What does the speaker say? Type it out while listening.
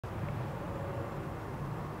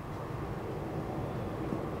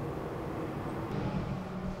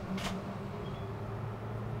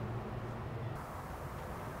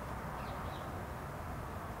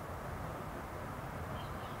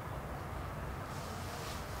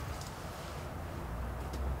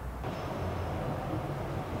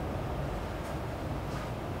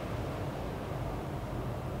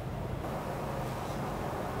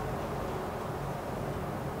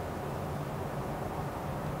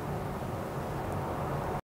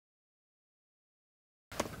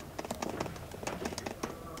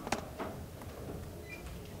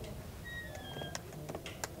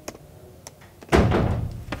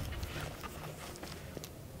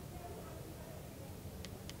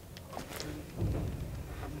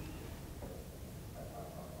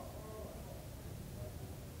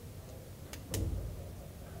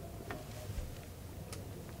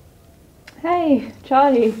Hey,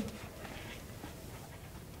 Charlie.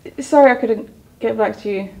 Sorry I couldn't get back to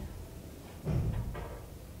you.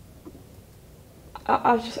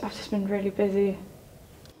 I've just been really busy.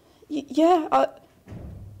 Yeah,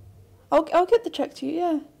 I'll get the check to you.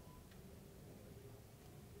 Yeah.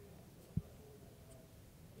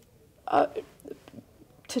 Uh,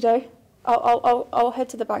 Today. I'll head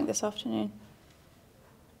to the bank this afternoon.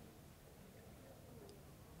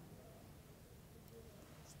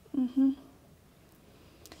 Mhm.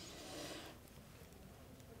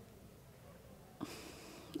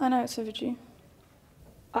 I know it's overdue.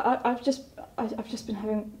 I've just been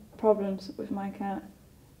having problems with my account.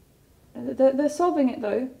 They're solving it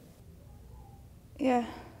though. Yeah.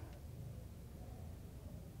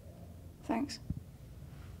 Thanks.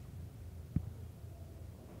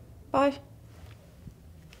 Bye.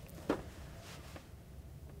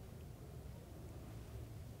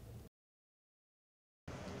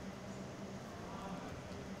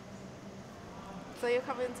 So you're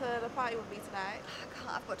coming to the party with me tonight? I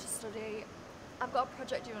can't, I've got to study. I've got a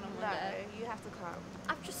project due on Monday. No, you have to come.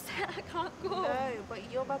 I've just said I can't go. No, but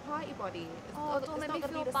you're my party buddy. Don't make me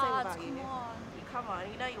feel bad. Come on. Come on,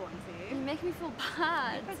 you know you want to. You make me feel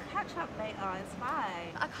bad. You can catch up later, it's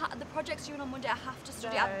fine. I can't. The project's due on Monday. I have to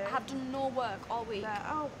study. No. I have done no work all week.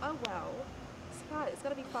 No, oh well. It's fine, it's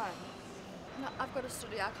gonna be fun. No, I've got to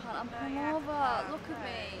study. I can't. I'm No, hungover. Look at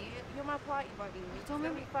me. You're my party buddy. It's Don't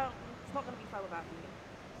gonna make be fun. It's not gonna be fun without you.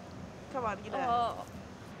 Come on, you know. Oh.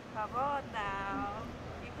 Come on now.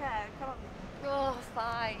 You can, come on. Oh,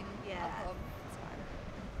 fine. Yeah. I'll come. It's fine.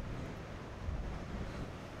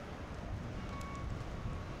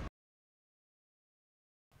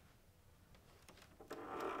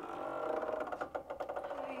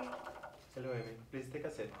 Hello, Amy. Please take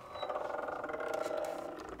a seat.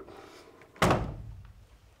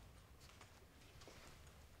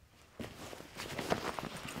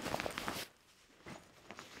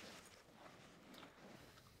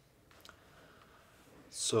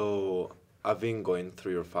 So, I've been going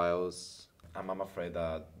through your files, and I'm afraid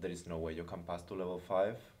that there is no way you can pass to level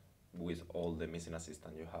 5 with all the missing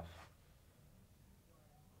assistant you have.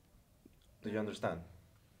 Do you understand?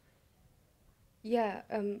 Yeah,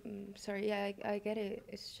 sorry, yeah, I get it.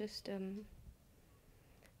 It's just,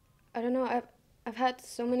 I don't know, I've had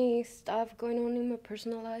so many stuff going on in my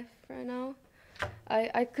personal life right now.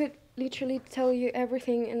 I could literally tell you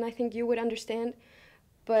everything and I think you would understand,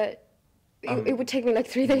 but it would take me like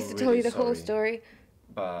 3 days to tell you the whole story.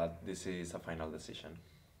 But this is a final decision.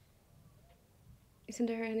 Isn't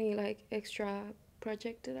there any like extra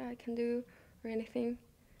project that I can do or anything?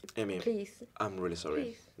 Amy, Please. I'm really sorry.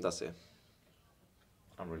 Please. That's it.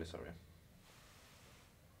 I'm really sorry.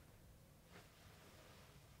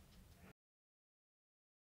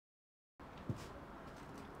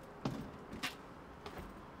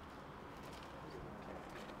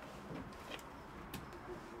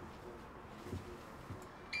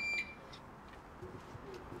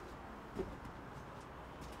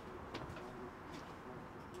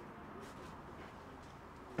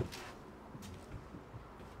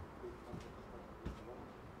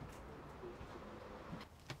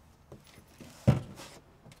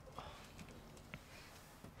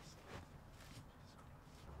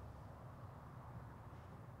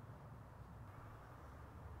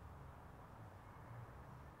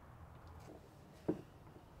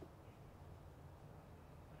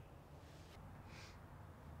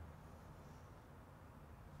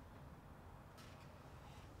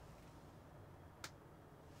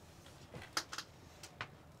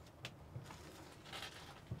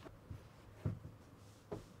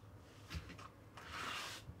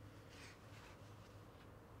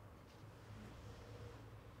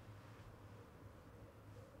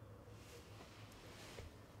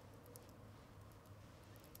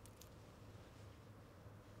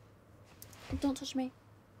 Don't touch me.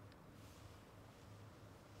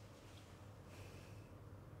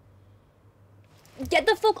 Get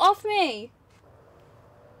the fuck off me!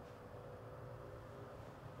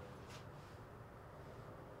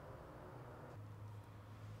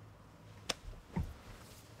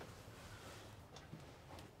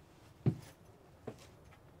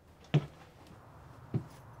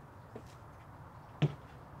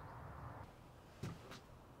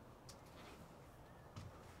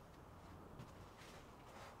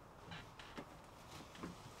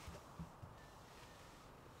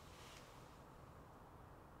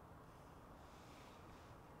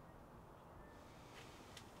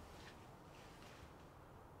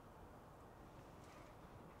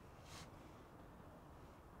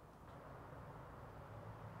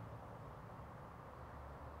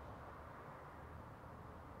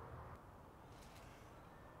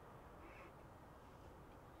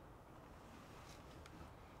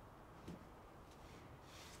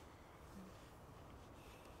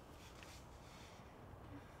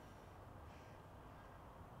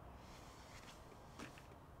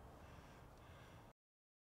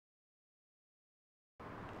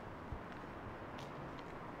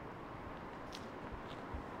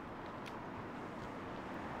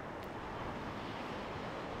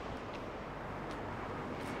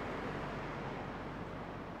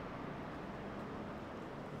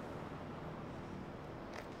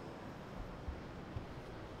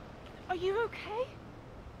 Are you okay?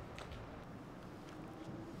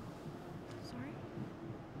 Sorry?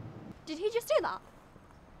 Did he just do that?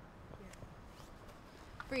 Yeah.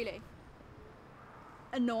 Really?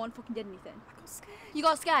 And no one fucking did anything? I got scared. You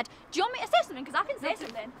got scared? Do you want me to say something? Because I can say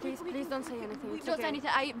something. Please don't say anything. It's Don't okay. say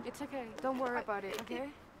anything. It's okay. Don't worry about it, okay?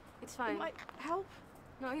 It's It fine. might help.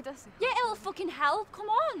 No, it doesn't. Yeah, it'll fucking help. Come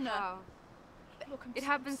on. Wow. Look, I'm It so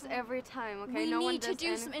happens sorry. every time, okay? We No one need to does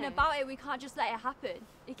do something anything. about it. We can't just let it happen.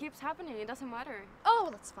 It keeps happening. It doesn't matter. Oh,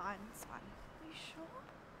 well, that's fine. It's fine. Are you sure?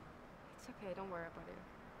 It's okay. Don't worry about it.